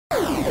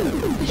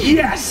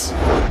Yes!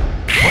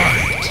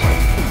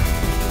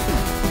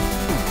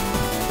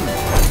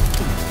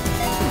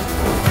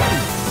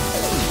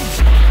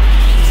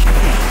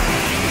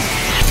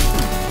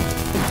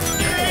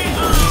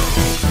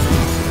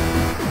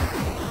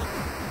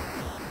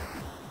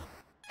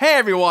 Hey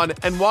everyone,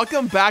 and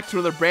welcome back to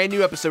another brand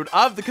new episode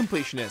of The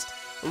Completionist.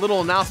 A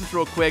little announcement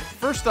real quick.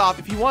 First off,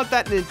 if you want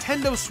that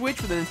Nintendo Switch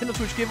for the Nintendo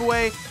Switch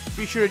giveaway,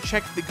 be sure to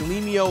check the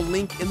Gleamio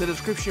link in the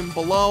description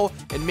below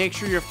and make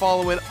sure you're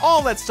following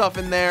all that stuff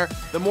in there.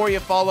 The more you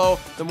follow,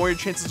 the more your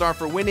chances are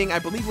for winning. I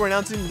believe we're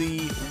announcing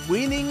the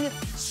winning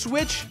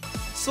Switch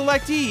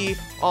selectee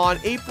on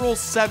April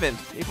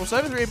 7th. April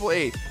 7th or April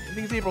 8th? I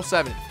think it's April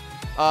 7th.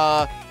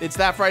 It's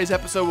that Friday's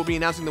episode. We'll be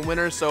announcing the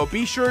winner, so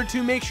be sure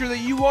to make sure that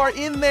you are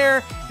in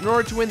there in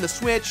order to win the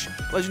Switch,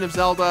 Legend of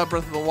Zelda,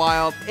 Breath of the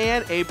Wild,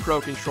 and a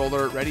Pro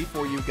Controller ready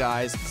for you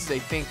guys to say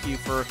thank you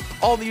for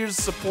all the years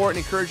of support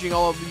and encouraging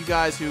all of you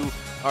guys who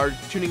are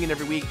tuning in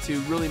every week to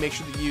really make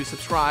sure that you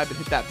subscribe and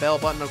hit that bell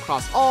button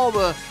across all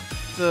the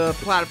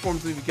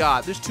platforms that we've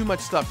got. There's too much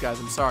stuff, guys.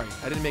 I'm sorry.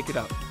 I didn't make it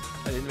up.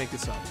 I didn't make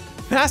this up.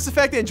 Mass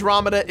Effect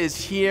Andromeda is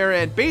here,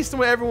 and based on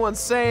what everyone's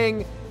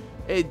saying,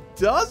 it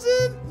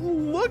doesn't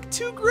look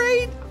too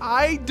great.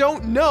 I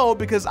don't know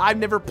because I've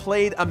never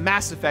played a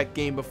Mass Effect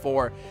game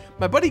before.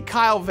 My buddy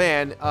Kyle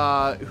Van,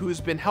 who's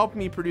been helping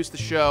me produce the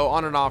show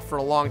on and off for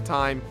a long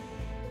time,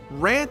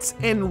 rants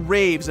and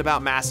raves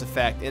about Mass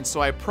Effect, and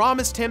so I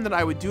promised him that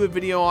I would do a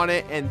video on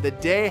it, and the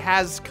day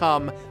has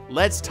come.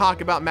 Let's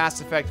talk about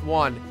Mass Effect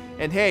 1.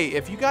 And hey,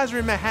 if you guys are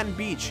in Manhattan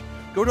Beach,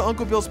 go to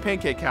Uncle Bill's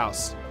Pancake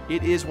House.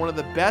 It is one of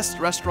the best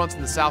restaurants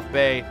in the South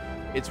Bay.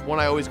 It's one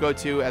I always go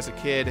to as a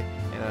kid,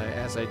 and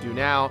as I do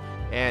now.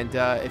 And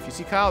if you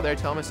see Kyle there,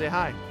 tell him to say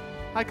hi.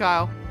 Hi,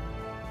 Kyle.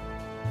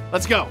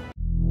 Let's go.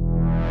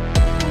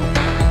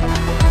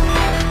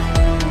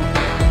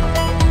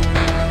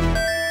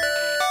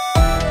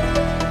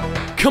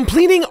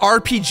 Completing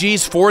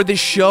RPGs for this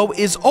show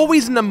is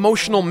always an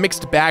emotional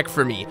mixed bag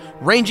for me,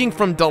 ranging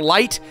from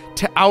delight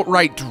to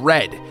outright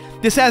dread.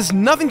 This has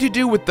nothing to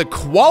do with the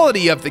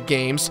quality of the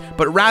games,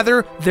 but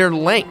rather their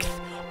length.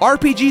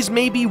 RPGs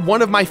may be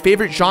one of my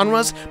favorite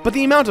genres, but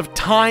the amount of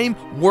time,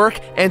 work,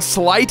 and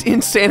slight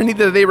insanity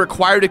that they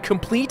require to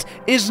complete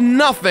is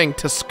nothing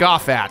to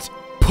scoff at.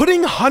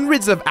 Putting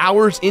hundreds of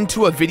hours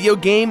into a video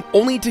game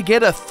only to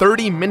get a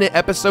 30-minute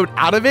episode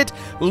out of it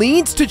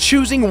leads to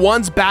choosing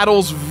one's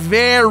battles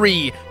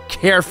very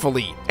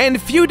carefully.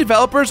 And few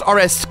developers are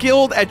as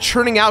skilled at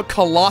churning out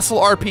colossal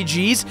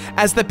RPGs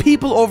as the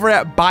people over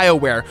at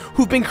Bioware,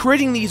 who've been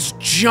creating these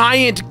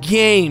giant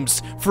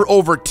games for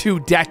over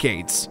 2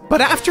 decades.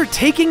 But after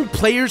taking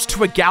players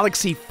to a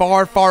galaxy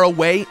far, far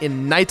away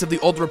in Knights of the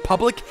Old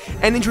Republic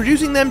and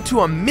introducing them to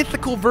a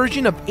mythical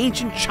version of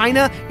ancient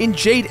China in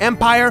Jade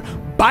Empire,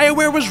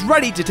 Bioware was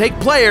ready to take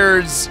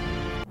players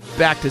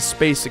back to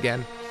space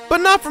again.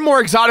 But not for more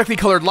exotically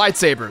colored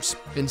lightsabers.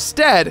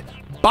 Instead,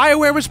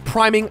 Bioware was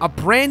priming a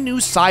brand new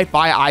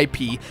sci-fi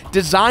IP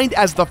designed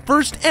as the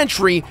first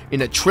entry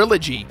in a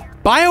trilogy.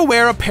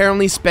 Bioware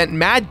apparently spent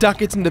mad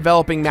ducats in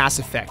developing Mass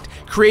Effect,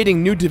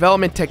 creating new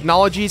development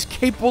technologies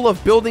capable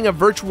of building a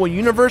virtual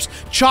universe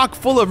chock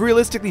full of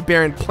realistically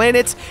barren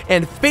planets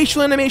and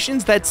facial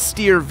animations that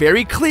steer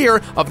very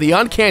clear of the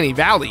uncanny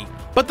valley.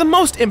 But the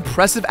most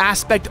impressive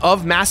aspect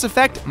of Mass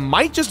Effect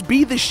might just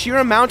be the sheer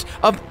amount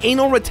of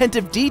anal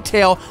retentive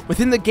detail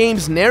within the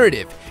game's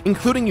narrative,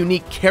 including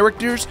unique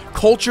characters,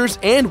 cultures,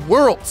 and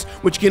worlds,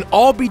 which can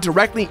all be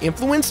directly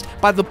influenced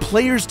by the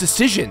player's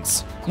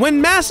decisions. When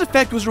Mass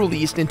Effect was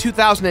released in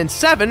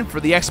 2007 for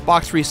the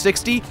Xbox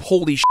 360,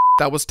 holy shit,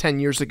 that was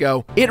 10 years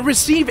ago, it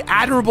received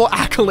admirable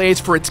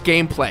accolades for its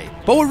gameplay.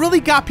 But what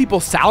really got people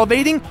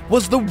salivating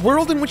was the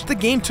world in which the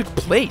game took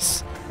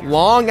place.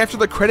 Long after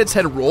the credits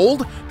had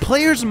rolled,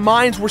 players'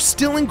 minds were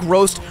still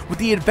engrossed with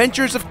the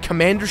adventures of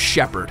Commander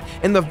Shepard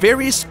and the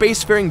various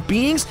spacefaring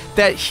beings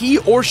that he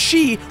or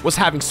she was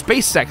having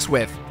space sex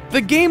with.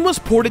 The game was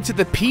ported to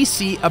the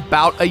PC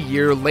about a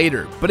year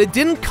later, but it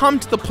didn't come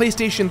to the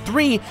PlayStation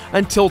 3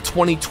 until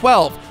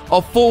 2012,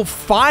 a full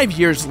 5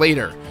 years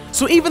later.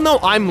 So even though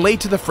I'm late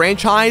to the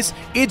franchise,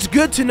 it's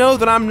good to know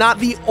that I'm not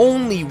the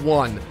only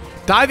one.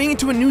 Diving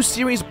into a new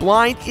series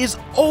blind is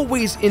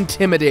always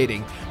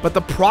intimidating, but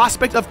the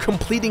prospect of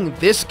completing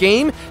this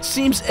game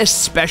seems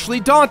especially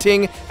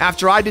daunting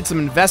after I did some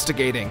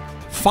investigating.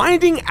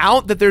 Finding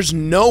out that there's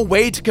no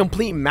way to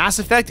complete Mass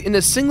Effect in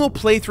a single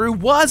playthrough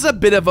was a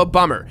bit of a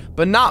bummer,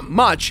 but not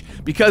much,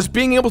 because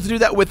being able to do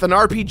that with an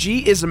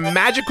RPG is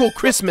magical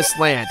Christmas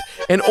land,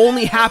 and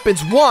only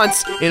happens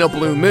once in a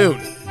blue moon.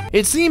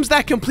 It seems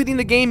that completing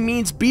the game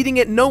means beating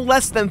it no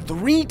less than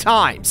 3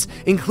 times,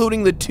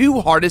 including the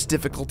 2 hardest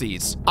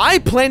difficulties. I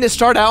plan to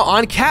start out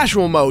on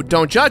casual mode,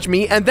 don't judge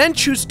me, and then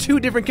choose 2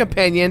 different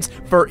companions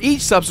for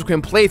each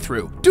subsequent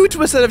playthrough, due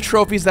to a set of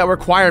trophies that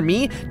require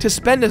me to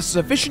spend a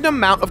sufficient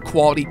amount of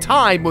quality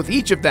time with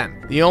each of them.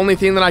 The only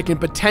thing that I can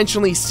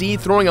potentially see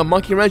throwing a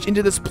monkey wrench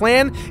into this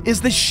plan is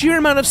the sheer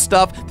amount of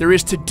stuff there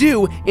is to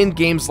do in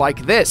games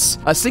like this.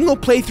 A single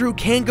playthrough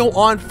can go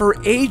on for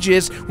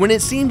ages when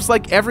it seems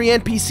like every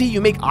NPC NPC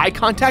you make eye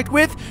contact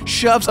with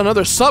shoves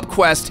another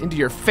subquest into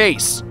your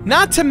face.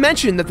 Not to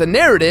mention that the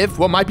narrative,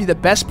 what might be the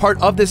best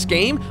part of this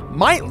game,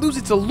 might lose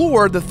its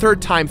allure the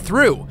third time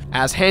through.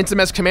 As handsome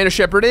as Commander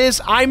Shepard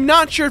is, I'm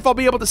not sure if I'll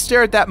be able to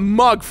stare at that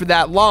mug for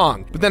that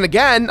long. But then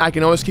again, I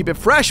can always keep it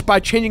fresh by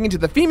changing into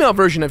the female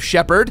version of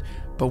Shepard.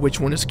 But which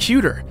one is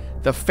cuter?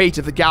 The fate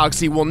of the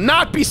galaxy will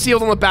not be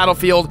sealed on the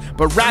battlefield,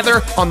 but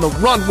rather on the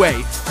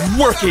runway.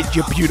 Work it,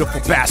 you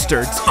beautiful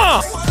bastards!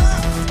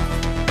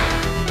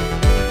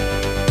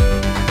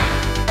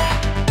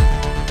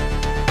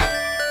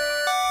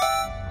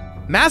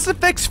 Mass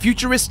Effect's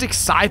futuristic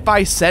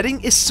sci-fi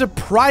setting is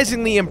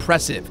surprisingly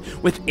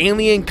impressive, with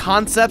alien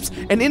concepts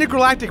and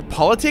intergalactic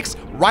politics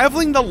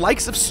rivaling the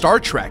likes of Star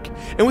Trek,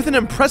 and with an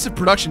impressive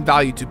production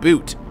value to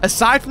boot.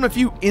 Aside from a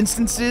few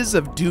instances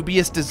of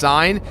dubious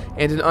design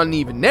and an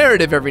uneven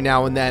narrative every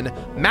now and then,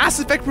 Mass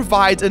Effect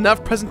provides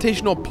enough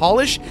presentational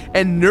polish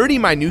and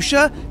nerdy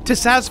minutia to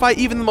satisfy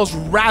even the most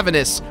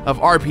ravenous of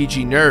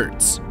RPG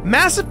nerds.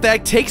 Mass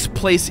Effect takes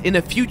place in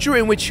a future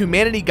in which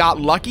humanity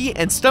got lucky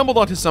and stumbled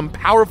onto some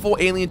powerful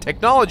alien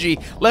technology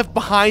left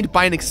behind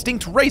by an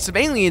extinct race of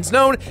aliens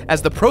known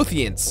as the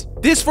Protheans.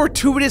 This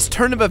fortuitous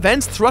turn of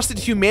events thrusted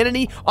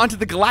humanity onto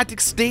the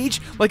galactic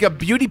stage like a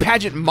beauty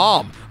pageant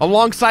mom,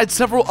 alongside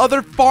several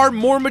other far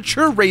more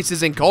mature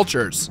races and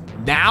cultures.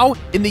 Now,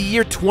 in the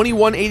year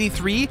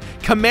 2183,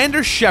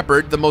 Commander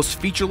Shepard, the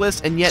most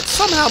featureless and yet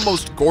somehow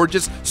most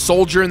gorgeous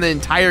soldier in the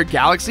entire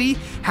galaxy,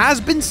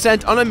 has been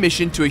sent on a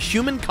mission to a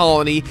human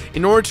colony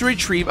in order to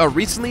retrieve a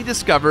recently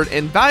discovered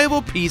and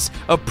valuable piece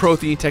of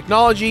Prothean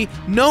technology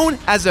known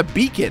as a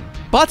beacon.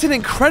 But an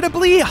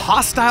incredibly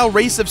hostile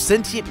race of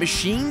sentient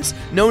machines,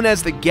 known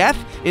as the Geth,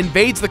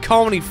 invades the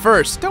colony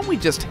first. Don't we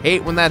just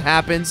hate when that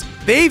happens?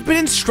 They've been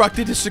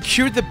instructed to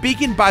secure the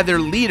beacon by their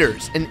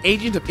leaders, an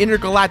agent of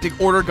Intergalactic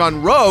Order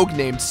gone rogue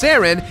named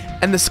Saren,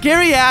 and the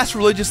scary-ass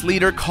religious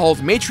leader called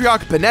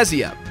Matriarch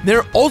Benezia.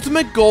 Their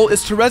ultimate goal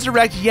is to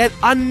resurrect yet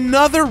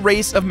another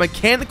race of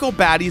mechanical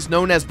baddies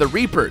known as the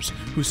Reapers,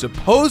 who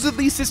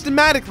supposedly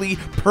systematically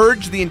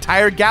purge the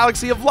entire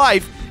galaxy of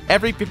life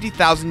every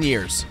 50,000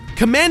 years.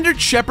 Commander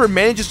Shepard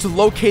manages to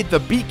locate the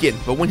beacon,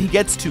 but when he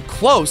gets too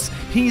close,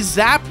 he's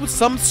zapped with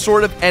some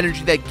sort of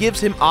energy that gives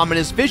him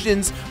ominous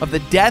visions of the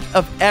death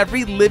of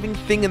every living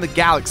thing in the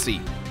galaxy.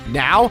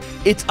 Now,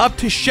 it's up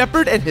to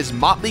Shepard and his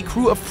motley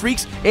crew of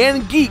freaks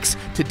and geeks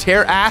to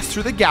tear ass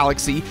through the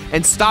galaxy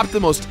and stop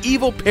the most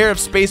evil pair of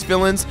space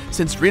villains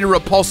since Rita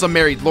Repulsa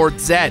married Lord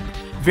Zed.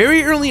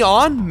 Very early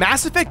on,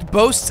 Mass Effect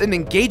boasts an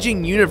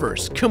engaging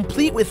universe,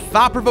 complete with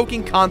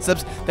thought-provoking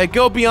concepts that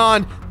go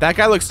beyond, that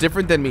guy looks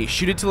different than me,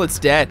 shoot it till it's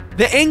dead.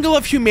 The angle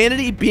of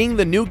humanity being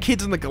the new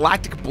kids in the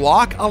galactic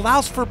block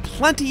allows for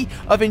plenty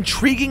of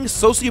intriguing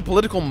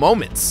socio-political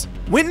moments.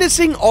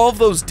 Witnessing all of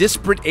those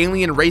disparate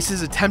alien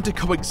races attempt to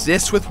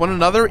coexist with one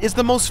another is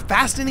the most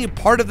fascinating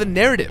part of the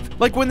narrative,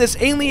 like when this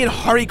alien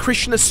Hare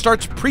Krishna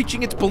starts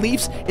preaching its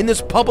beliefs in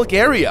this public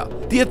area.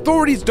 The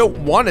authorities don't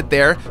want it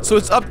there, so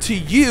it's up to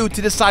you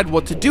to decide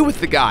what to do with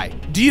the guy.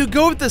 Do you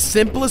go with the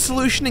simplest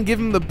solution and give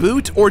him the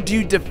boot, or do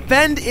you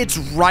defend its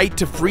right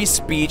to free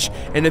speech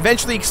and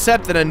eventually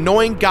accept that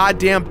annoying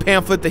goddamn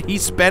pamphlet that he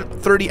spent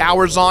 30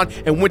 hours on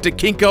and went to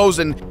Kinko's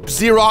and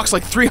Xerox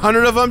like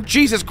 300 of them?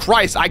 Jesus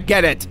Christ, I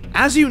get it.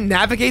 As you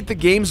navigate the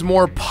game's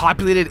more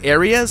populated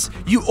areas,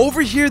 you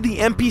overhear the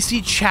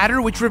NPC chatter,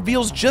 which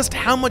reveals just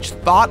how much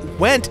thought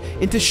went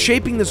into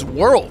shaping this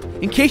world.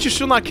 In case you're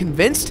still not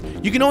convinced,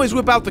 you can always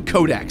whip out the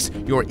Codex,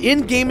 your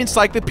in-game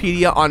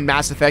encyclopedia on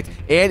Mass Effect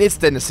and its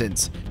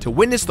denizens, to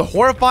witness the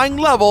horrifying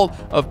level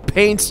of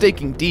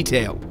painstaking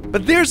detail.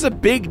 But there's a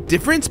big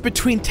difference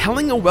between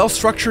telling a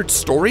well-structured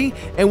story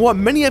and what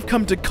many have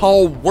come to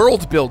call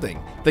world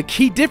building. The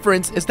key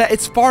difference is that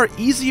it's far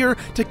easier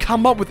to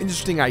come up with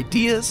interesting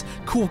ideas,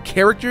 cool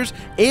characters,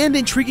 and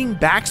intriguing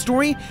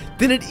backstory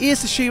than it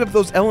is to shape up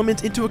those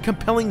elements into a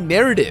compelling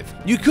narrative.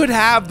 You could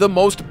have the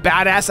most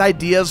badass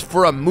ideas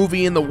for a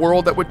movie in the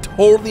world that would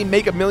totally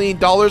make $1 million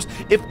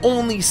if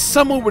only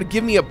someone would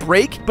give me a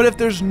break, but if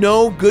there's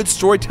no good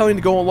storytelling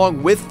to go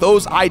along with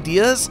those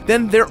ideas,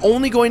 then they're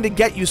only going to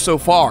get you so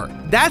far.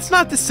 That's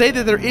not to say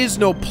that there is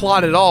no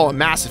plot at all in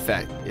Mass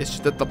Effect. It's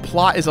just that the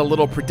plot is a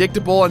little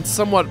predictable and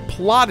somewhat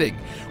plodding,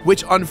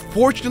 which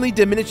unfortunately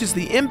diminishes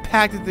the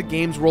impact that the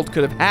game's world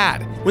could have had.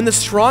 When the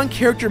strong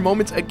character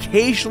moments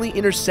occasionally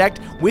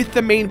intersect with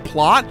the main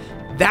plot,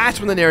 that's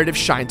when the narrative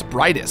shines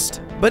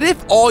brightest. But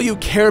if all you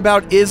care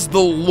about is the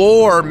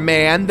lore,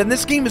 man, then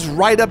this game is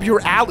right up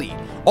your alley.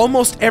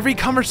 Almost every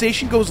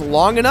conversation goes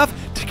long enough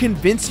to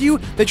convince you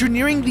that you're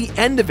nearing the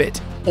end of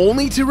it,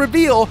 only to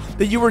reveal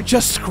that you were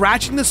just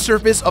scratching the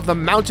surface of the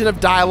mountain of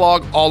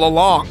dialogue all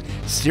along.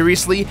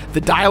 Seriously, the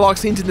dialogue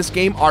scenes in this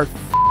game are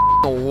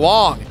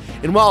long,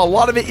 and while a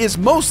lot of it is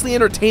mostly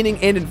entertaining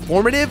and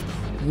informative,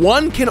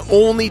 one can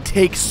only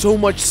take so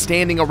much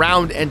standing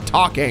around and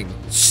talking.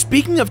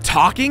 Speaking of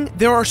talking,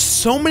 there are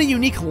so many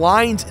unique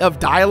lines of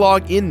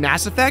dialogue in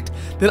Mass Effect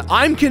that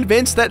I'm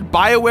convinced that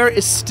Bioware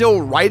is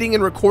still writing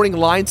and recording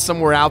lines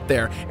somewhere out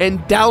there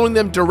and downloading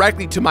them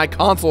directly to my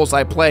console as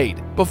I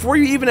played. Before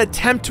you even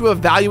attempt to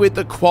evaluate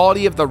the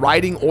quality of the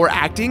writing or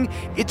acting,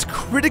 it's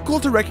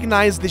critical to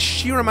recognize the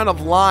sheer amount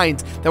of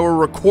lines that were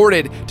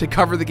recorded to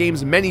cover the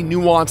game's many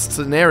nuanced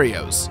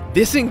scenarios.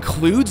 This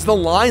includes the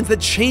lines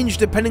that change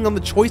depending on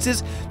the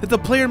choices that the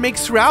player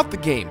makes throughout the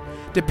game.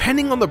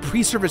 Depending on the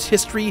pre-service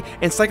history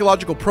and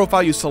psychological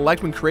profile you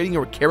select when creating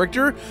your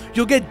character,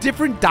 you'll get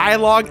different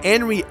dialogue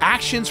and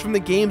reactions from the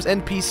game's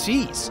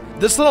NPCs.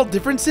 The subtle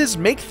differences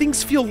make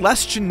things feel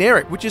less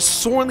generic, which is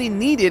sorely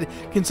needed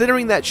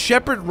considering that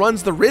Shepard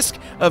runs the risk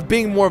of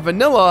being more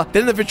vanilla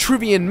than the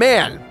Vitruvian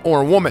man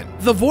or woman.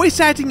 The voice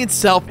acting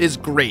itself is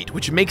great,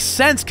 which makes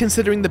sense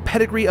considering the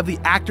pedigree of the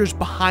actors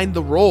behind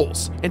the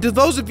roles. And to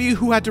those of you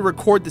who had to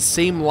record the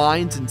same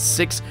lines in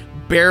 6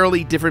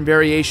 barely different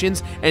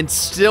variations and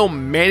still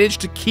manage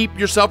to keep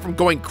yourself from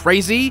going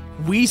crazy,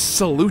 we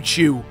salute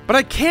you. But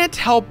I can't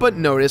help but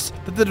notice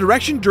that the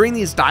direction during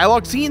these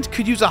dialogue scenes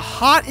could use a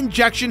hot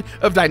injection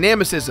of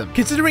dynamicism,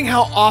 considering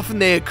how often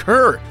they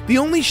occur. The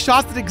only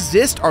shots that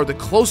exist are the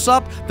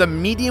close-up, the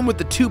medium with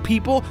the 2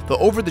 people, the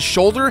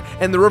over-the-shoulder,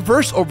 and the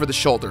reverse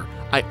over-the-shoulder.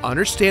 I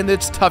understand that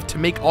it's tough to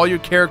make all your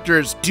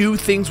characters do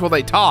things while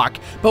they talk,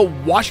 but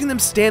watching them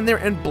stand there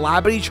and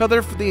blab at each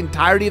other for the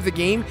entirety of the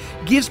game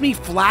gives me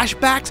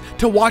flashbacks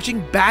to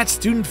watching bad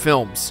student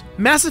films.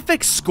 Mass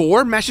Effect's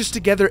score mashes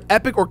together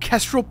epic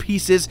orchestral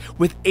pieces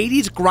with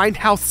 80s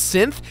grindhouse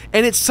synth,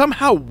 and it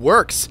somehow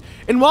works.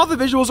 And while the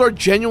visuals are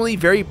genuinely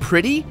very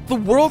pretty, the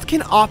world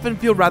can often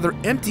feel rather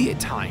empty at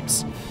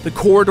times. The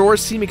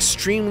corridors seem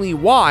extremely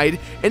wide,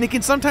 and it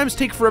can sometimes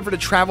take forever to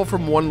travel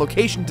from one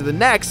location to the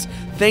next,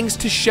 thanks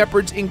to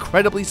Shepard's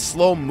incredibly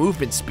slow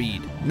movement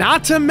speed.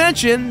 Not to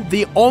mention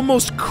the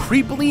almost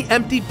creepily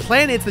empty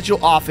planets that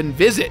you'll often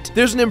visit.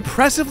 There's an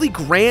impressively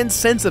grand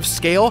sense of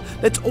scale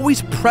that's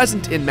always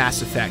present in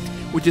Mass Effect,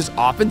 which is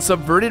often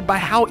subverted by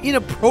how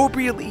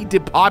inappropriately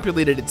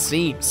depopulated it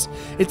seems.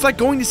 It's like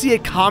going to see a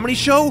comedy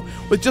show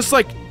with just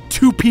like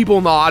 2 people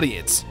in the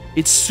audience.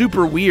 It's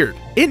super weird.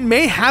 It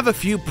may have a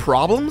few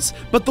problems,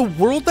 but the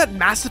world that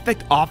Mass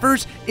Effect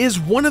offers is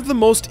one of the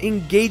most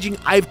engaging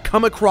I've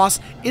come across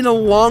in a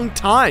long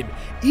time.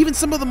 Even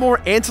some of the more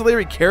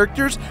ancillary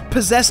characters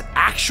possess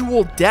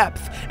actual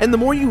depth, and the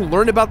more you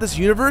learn about this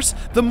universe,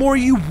 the more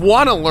you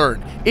want to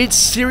learn. It's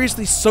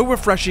seriously so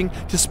refreshing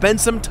to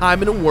spend some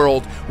time in a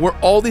world where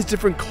all these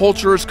different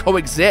cultures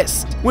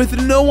coexist,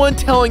 with no one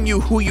telling you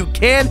who you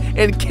can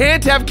and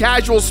can't have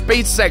casual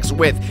space sex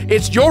with.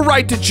 It's your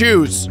right to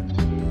choose.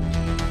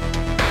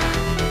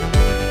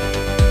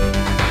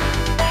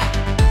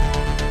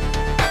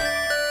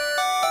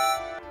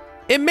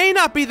 It may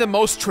not be the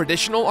most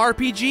traditional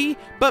RPG,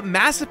 but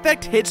Mass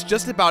Effect hits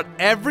just about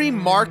every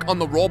mark on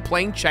the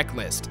role-playing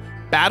checklist.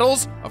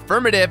 Battles,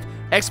 affirmative.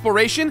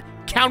 Exploration,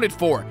 counted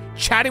for.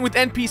 Chatting with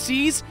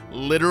NPCs,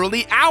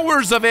 literally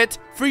hours of it.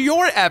 For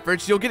your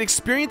efforts, you'll get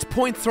experience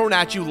points thrown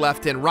at you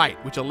left and right,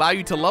 which allow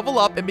you to level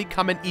up and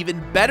become an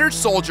even better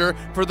soldier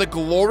for the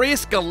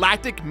glorious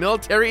galactic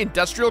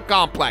military-industrial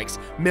complex.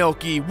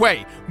 Milky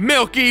Way,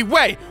 Milky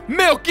Way,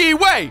 Milky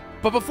Way!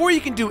 But before you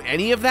can do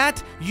any of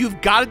that,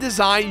 you've got to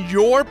design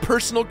your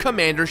personal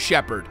commander,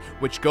 Shepard,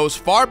 which goes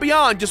far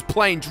beyond just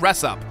plain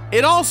dress-up.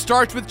 It all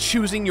starts with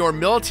choosing your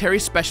military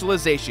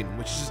specialization,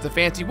 which is just a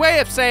fancy way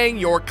of saying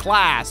your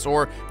class,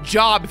 or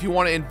job if you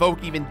want to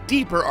invoke even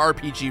deeper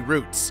RPG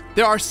roots.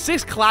 There are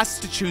 6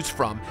 classes to choose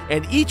from,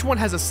 and each one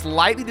has a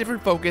slightly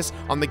different focus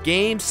on the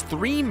game's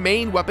 3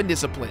 main weapon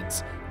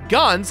disciplines.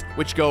 Guns,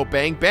 which go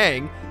bang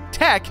bang,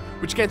 tech,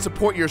 which can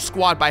support your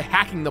squad by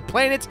hacking the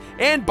planet,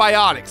 and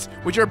biotics,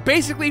 which are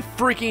basically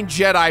freaking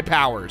Jedi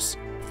powers.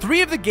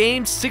 3 of the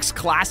game's 6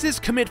 classes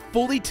commit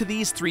fully to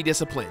these 3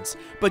 disciplines,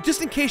 but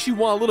just in case you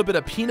want a little bit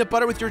of peanut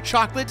butter with your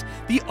chocolate,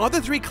 the other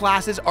 3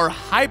 classes are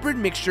hybrid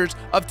mixtures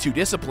of 2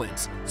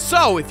 disciplines.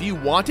 So if you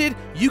wanted,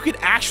 you could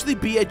actually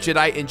be a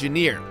Jedi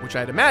engineer, which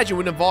I'd imagine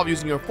would involve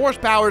using your force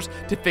powers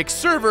to fix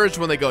servers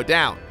when they go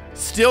down.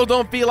 Still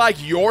don't feel like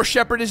your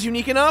Shepard is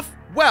unique enough?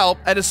 Well,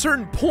 at a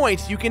certain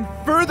point, you can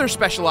further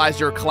specialize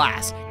your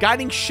class,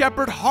 guiding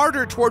Shepard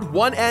harder toward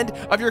one end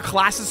of your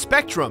class's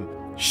spectrum.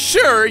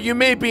 Sure, you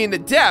may be an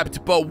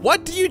adept, but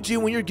what do you do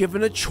when you're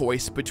given a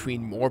choice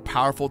between more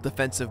powerful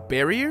defensive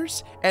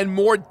barriers and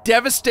more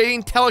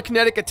devastating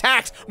telekinetic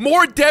attacks?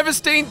 More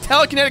devastating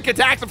telekinetic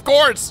attacks, of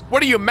course!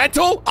 What are you,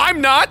 mental?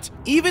 I'm not!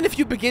 Even if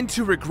you begin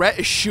to regret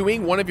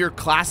eschewing one of your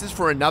classes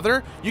for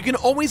another, you can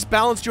always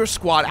balance your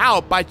squad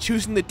out by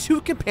choosing the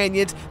 2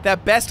 companions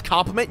that best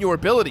complement your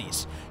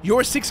abilities.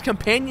 Your 6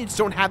 companions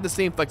don't have the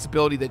same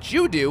flexibility that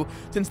you do,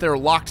 since they're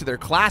locked to their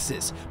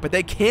classes, but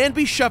they can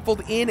be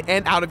shuffled in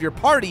and out of your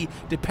party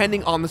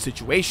depending on the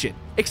situation.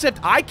 Except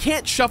I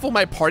can't shuffle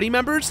my party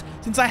members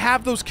since I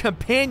have those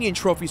companion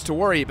trophies to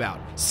worry about.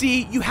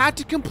 See, you have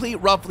to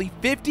complete roughly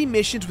 50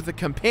 missions with a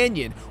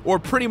companion, or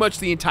pretty much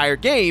the entire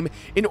game,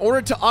 in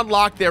order to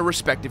unlock their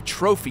respective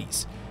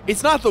trophies.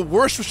 It's not the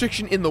worst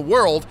restriction in the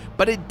world,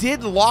 but it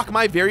did lock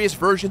my various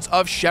versions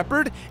of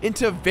Shepard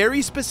into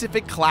very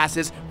specific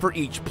classes for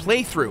each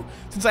playthrough,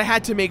 since I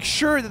had to make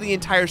sure that the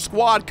entire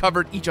squad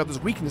covered each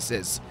other's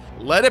weaknesses.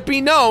 Let it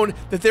be known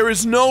that there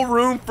is no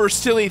room for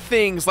silly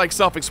things like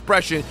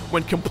self-expression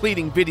when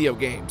completing video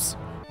games.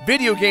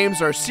 Video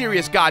games are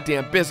serious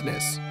goddamn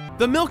business.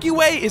 The Milky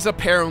Way is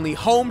apparently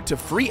home to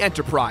free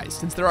enterprise,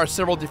 since there are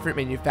several different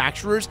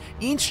manufacturers,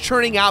 each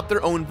churning out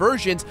their own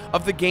versions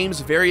of the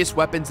game's various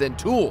weapons and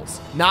tools.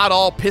 Not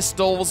all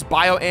pistols,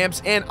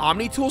 bioamps, and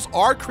omni-tools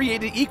are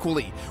created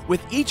equally,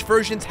 with each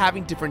version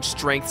having different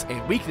strengths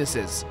and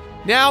weaknesses.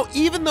 Now,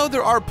 even though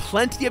there are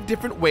plenty of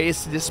different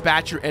ways to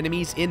dispatch your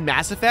enemies in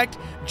Mass Effect,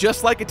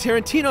 just like a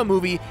Tarantino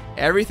movie,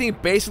 everything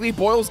basically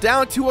boils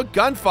down to a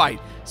gunfight.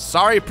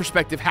 Sorry,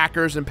 prospective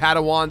hackers and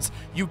Padawans,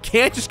 you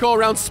can't just go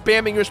around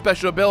spamming your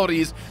special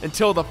abilities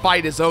until the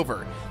fight is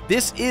over.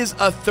 This is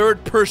a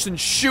third-person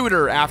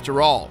shooter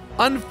after all.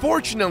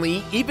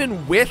 Unfortunately,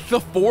 even with the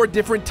 4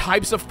 different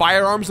types of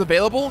firearms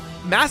available,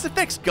 Mass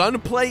Effect's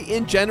gunplay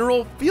in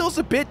general feels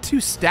a bit too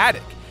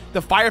static.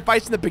 The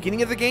firefights in the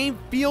beginning of the game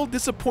feel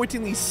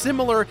disappointingly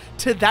similar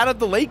to that of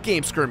the late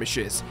game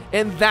skirmishes,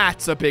 and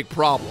that's a big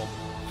problem.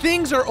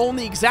 Things are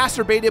only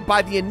exacerbated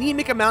by the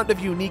anemic amount of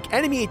unique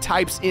enemy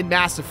types in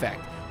Mass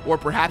Effect, or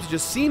perhaps it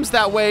just seems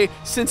that way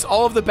since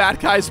all of the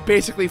bad guys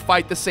basically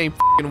fight the same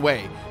f***ing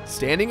way,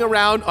 standing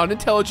around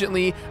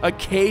unintelligently,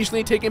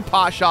 occasionally taking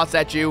pot shots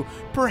at you,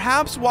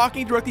 perhaps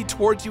walking directly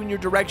towards you in your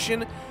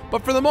direction,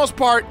 but for the most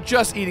part,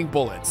 just eating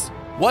bullets.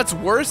 What's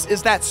worse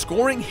is that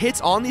scoring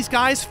hits on these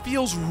guys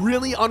feels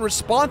really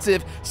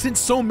unresponsive since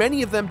so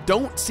many of them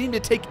don't seem to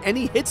take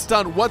any hit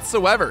stun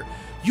whatsoever.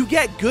 You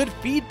get good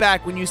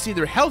feedback when you see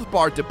their health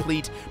bar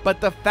deplete,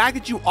 but the fact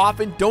that you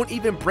often don't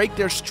even break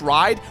their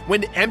stride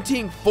when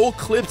emptying full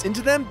clips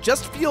into them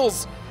just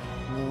feels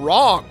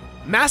wrong.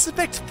 Mass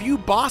Effect's few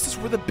bosses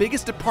were the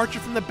biggest departure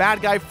from the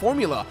bad guy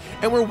formula,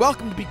 and were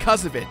welcomed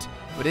because of it.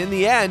 But in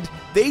the end,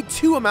 they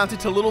too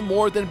amounted to little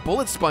more than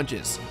bullet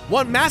sponges.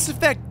 What Mass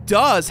Effect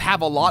does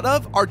have a lot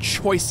of are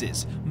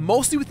choices,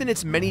 mostly within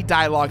its many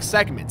dialogue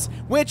segments,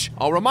 which,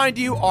 I'll remind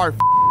you, are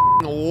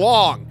f***ing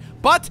long.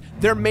 But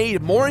they're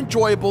made more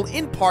enjoyable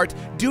in part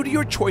due to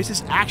your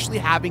choices actually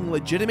having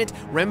legitimate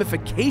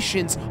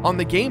ramifications on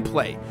the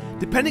gameplay.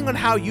 Depending on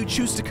how you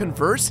choose to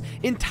converse,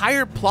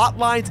 entire plot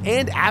lines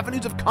and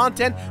avenues of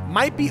content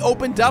might be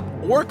opened up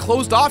or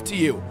closed off to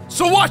you.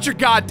 So watch your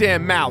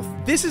goddamn mouth!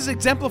 This is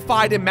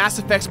exemplified in Mass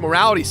Effect's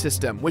morality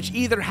system, which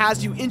either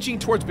has you inching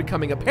towards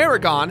becoming a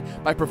paragon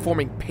by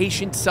performing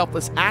patient,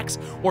 selfless acts,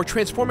 or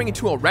transforming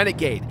into a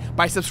renegade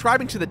by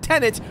subscribing to the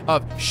tenet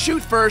of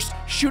shoot first,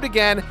 shoot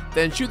again,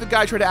 then shoot the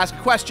guy trying to ask a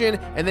question,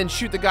 and then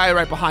shoot the guy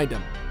right behind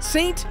him.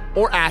 Saint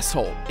or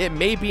asshole. It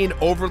may be an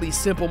overly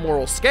simple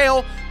moral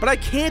scale, but I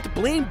can't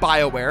blame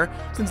Bioware,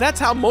 since that's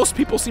how most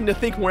people seem to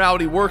think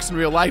morality works in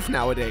real life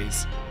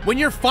nowadays. When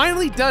you're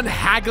finally done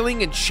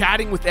haggling and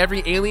chatting with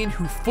every alien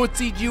who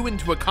footsied you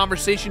into a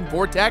conversation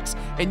vortex,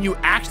 and you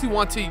actually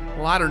want to,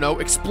 well, I don't know,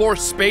 explore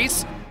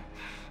space?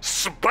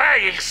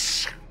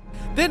 Space!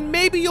 Then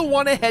maybe you'll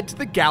want to head to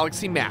the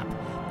Galaxy map.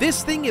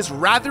 This thing is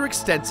rather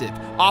extensive,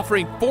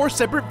 offering 4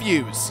 separate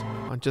views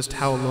on just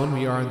how alone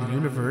we are in the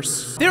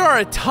universe. There are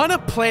a ton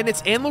of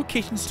planets and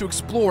locations to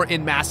explore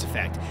in Mass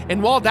Effect,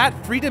 and while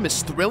that freedom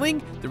is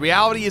thrilling, the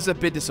reality is a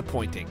bit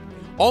disappointing.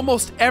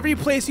 Almost every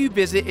place you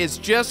visit is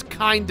just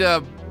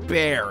kinda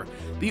bare.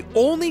 The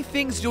only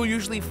things you'll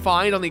usually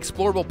find on the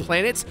explorable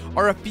planets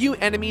are a few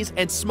enemies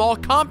and small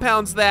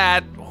compounds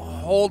that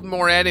hold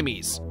more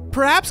enemies.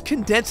 Perhaps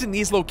condensing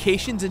these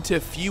locations into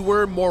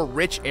fewer, more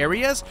rich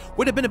areas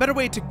would have been a better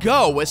way to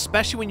go,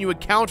 especially when you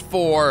account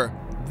for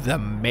the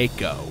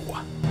Mako.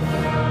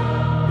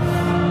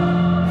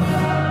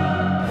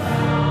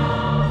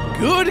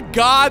 Good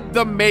God,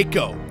 the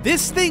Mako.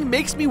 This thing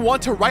makes me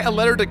want to write a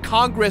letter to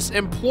Congress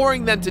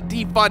imploring them to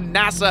defund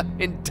NASA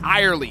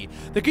entirely.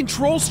 The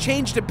controls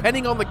change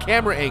depending on the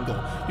camera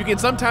angle. You can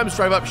sometimes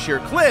drive up sheer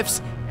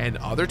cliffs, and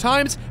other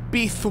times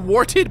be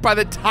thwarted by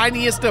the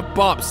tiniest of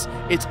bumps.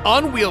 It's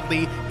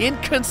unwieldy,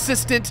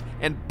 inconsistent,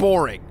 and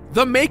boring.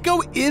 The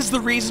Mako is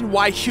the reason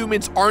why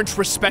humans aren't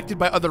respected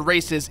by other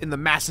races in the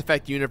Mass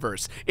Effect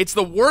universe. It's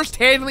the worst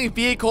handling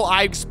vehicle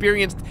I've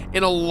experienced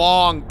in a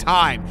long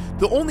time.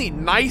 The only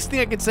nice thing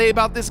I can say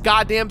about this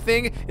goddamn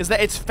thing is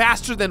that it's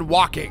faster than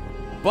walking.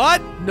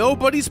 But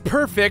nobody's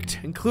perfect,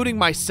 including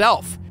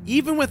myself.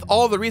 Even with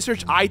all the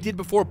research I did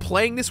before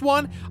playing this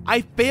one,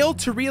 I failed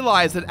to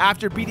realize that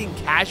after beating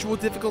casual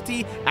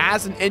difficulty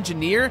as an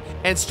engineer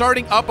and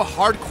starting up a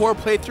hardcore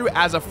playthrough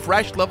as a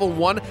fresh level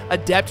 1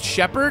 adept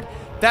Shepard,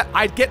 that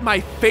I'd get my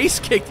face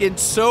kicked in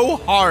so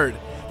hard.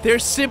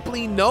 There's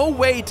simply no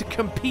way to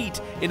compete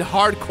in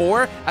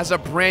hardcore as a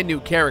brand new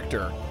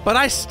character. But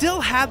I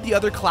still have the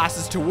other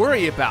classes to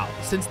worry about,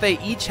 since they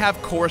each have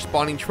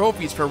corresponding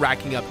trophies for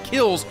racking up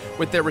kills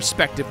with their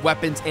respective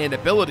weapons and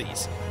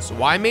abilities.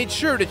 So I made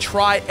sure to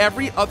try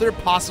every other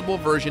possible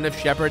version of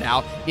Shepard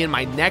out in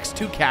my next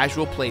 2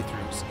 casual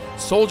playthroughs.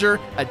 Soldier,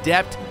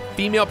 Adept,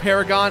 Female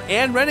Paragon,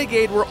 and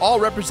Renegade were all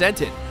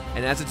represented.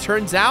 and as it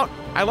turns out,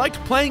 I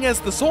liked playing as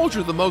the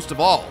soldier the most of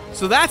all.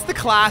 So that's the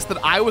class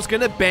that I was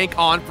gonna bank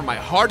on for my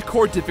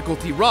hardcore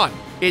difficulty run.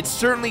 It's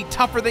certainly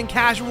tougher than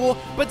casual,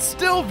 but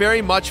still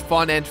very much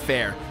fun and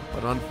fair.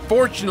 But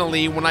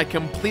unfortunately, when I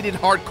completed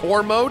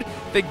hardcore mode,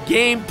 the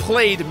game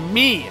played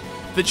me.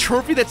 The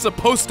trophy that's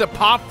supposed to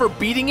pop for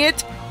beating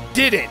it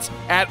didn't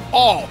at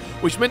all,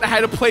 which meant I had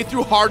to play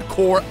through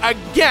hardcore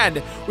again,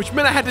 which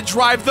meant I had to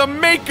drive the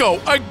Mako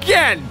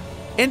again.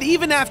 And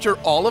even after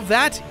all of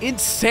that,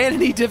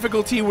 insanity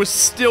difficulty was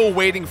still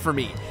waiting for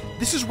me.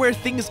 This is where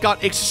things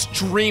got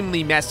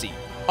extremely messy.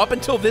 Up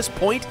until this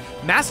point,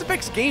 Mass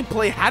Effect's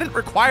gameplay hadn't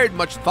required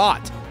much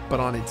thought. But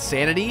on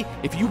Insanity,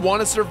 if you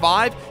want to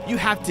survive, you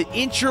have to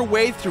inch your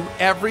way through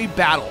every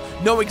battle,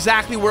 know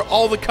exactly where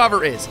all the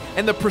cover is,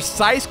 and the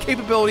precise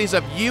capabilities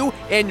of you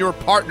and your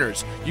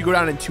partners. You go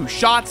down in 2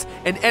 shots,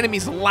 and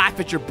enemies laugh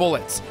at your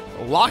bullets.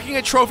 Locking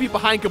a trophy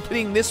behind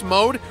completing this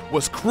mode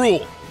was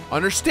cruel.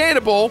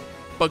 Understandable,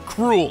 but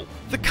cruel.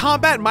 The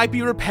combat might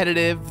be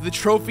repetitive, the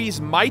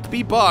trophies might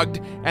be bugged,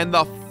 and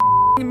the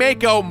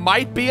Mako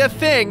might be a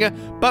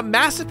thing, but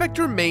Mass Effect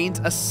remains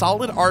a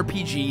solid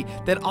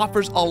RPG that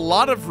offers a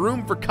lot of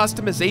room for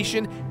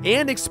customization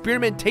and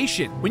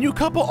experimentation. When you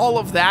couple all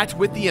of that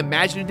with the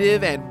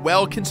imaginative and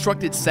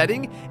well-constructed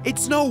setting,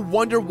 it's no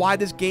wonder why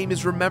this game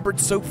is remembered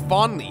so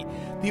fondly.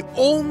 The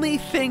only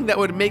thing that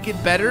would make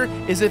it better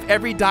is if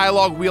every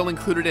dialogue wheel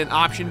included an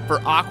option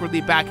for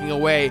awkwardly backing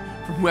away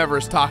from whoever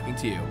is talking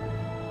to you.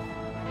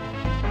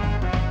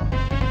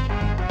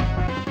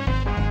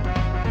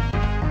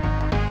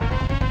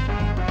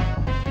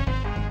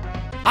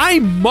 I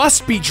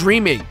must be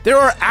dreaming. There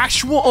are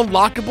actual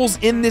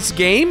unlockables in this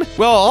game?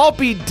 Well, I'll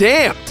be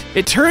damned.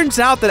 It turns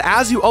out that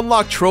as you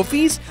unlock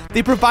trophies,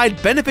 they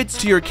provide benefits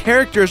to your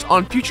characters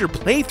on future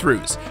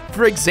playthroughs.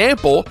 For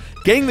example,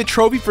 getting the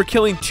trophy for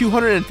killing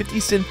 250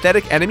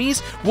 synthetic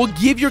enemies will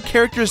give your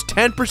characters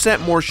 10%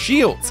 more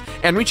shields,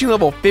 and reaching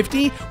level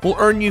 50 will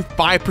earn you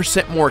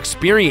 5% more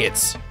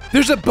experience.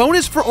 There's a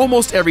bonus for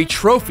almost every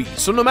trophy,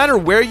 so no matter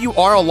where you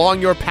are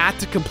along your path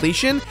to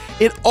completion,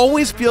 it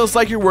always feels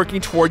like you're working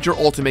towards your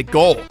ultimate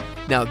goal.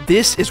 Now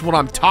this is what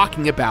I'm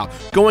talking about.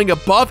 Going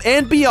above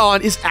and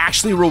beyond is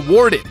actually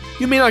rewarded.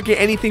 You may not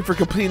get anything for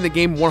completing the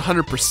game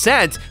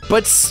 100%,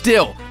 but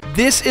still,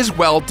 this is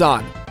well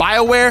done.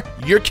 Bioware,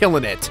 you're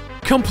killing it.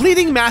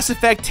 Completing Mass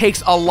Effect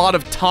takes a lot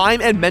of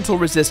time and mental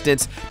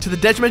resistance to the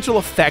detrimental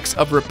effects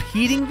of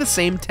repeating the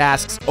same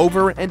tasks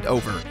over and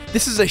over.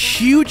 This is a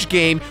huge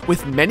game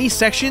with many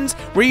sections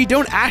where you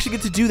don't actually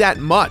get to do that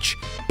much,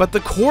 but the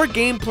core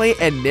gameplay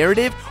and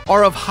narrative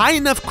are of high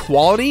enough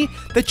quality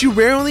that you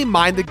rarely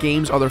mind the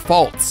game's other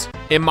faults.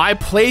 In my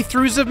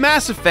playthroughs of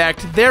Mass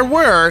Effect, there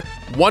were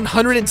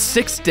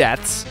 106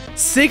 deaths,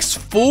 6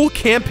 full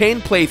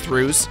campaign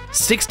playthroughs,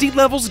 60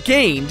 levels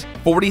gained,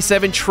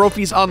 47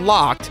 trophies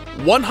unlocked,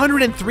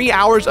 103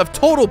 hours of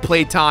total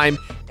playtime,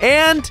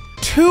 and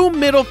 2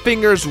 middle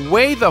fingers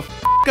way the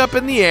f up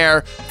in the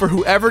air for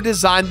whoever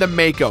designed the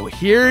Mako.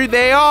 Here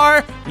they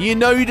are. You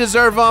know you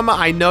deserve them.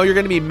 I know you're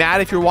gonna be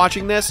mad if you're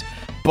watching this,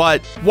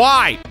 but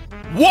why?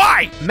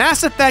 Why?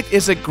 Mass Effect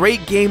is a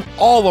great game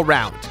all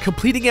around.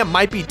 Completing it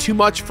might be too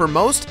much for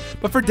most,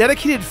 but for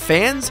dedicated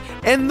fans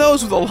and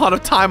those with a lot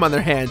of time on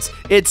their hands,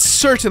 it's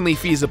certainly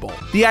feasible.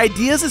 The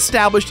ideas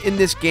established in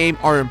this game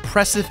are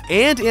impressive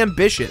and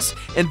ambitious,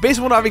 and based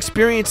on what I've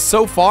experienced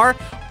so far,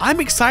 I'm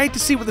excited to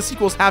see what the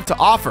sequels have to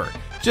offer.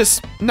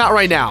 Just not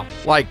right now.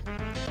 Like,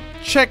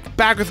 check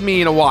back with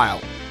me in a while.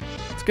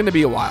 It's gonna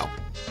be a while.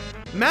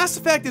 Mass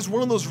Effect is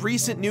one of those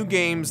recent new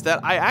games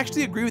that I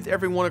actually agree with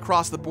everyone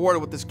across the board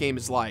what this game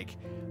is like.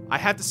 I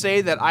have to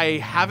say that I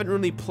haven't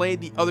really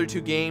played the other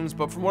 2 games,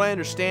 but from what I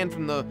understand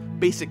from the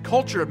basic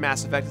culture of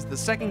Mass Effect is the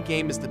second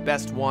game is the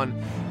best one,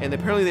 and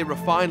apparently they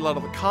refined a lot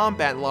of the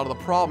combat and a lot of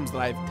the problems that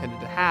I've tended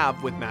to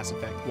have with Mass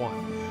Effect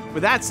 1.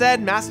 With that said,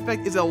 Mass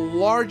Effect is a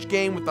large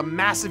game with a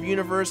massive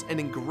universe and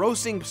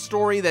engrossing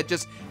story that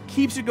just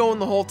keeps you going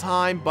the whole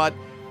time, but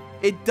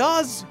it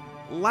does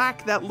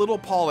lack that little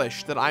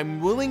polish that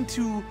I'm willing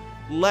to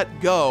let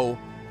go,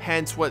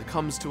 hence what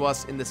comes to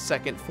us in the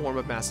second form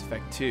of Mass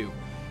Effect 2.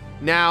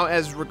 Now,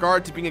 as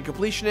regard to being a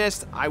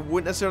completionist, I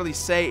wouldn't necessarily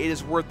say it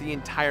is worth the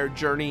entire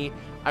journey.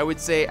 I would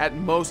say at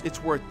most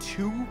it's worth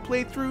 2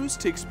 playthroughs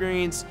to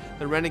experience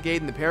the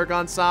Renegade and the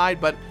Paragon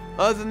side, but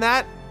other than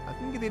that, I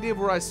think you get the idea of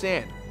where I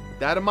stand. With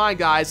that in mind,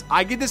 guys,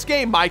 I give this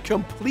game my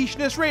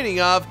completionist rating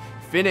of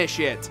finish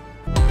it.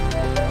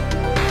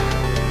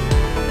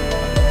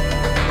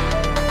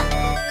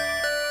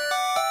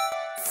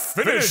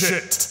 Finish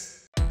it!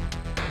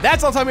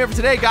 That's all the time we have for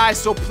today, guys,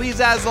 so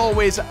please, as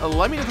always,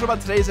 let me know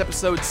about today's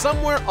episode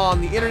somewhere on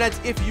the internet.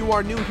 If you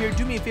are new here,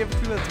 do me a favor,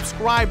 click that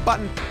subscribe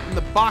button in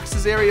the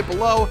boxes area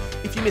below.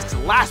 If you missed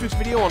last week's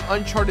video on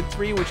Uncharted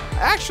 3, which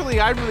actually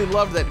I really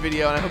loved that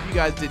video, and I hope you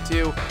guys did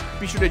too,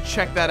 be sure to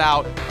check that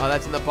out.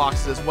 That's in the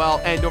boxes as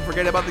well. And don't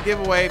forget about the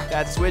giveaway,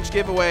 that Switch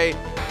giveaway.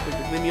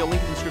 Leave me a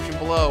link in the description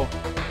below.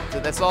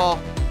 That's all,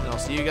 and I'll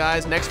see you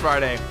guys next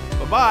Friday.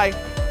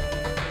 Bye-bye.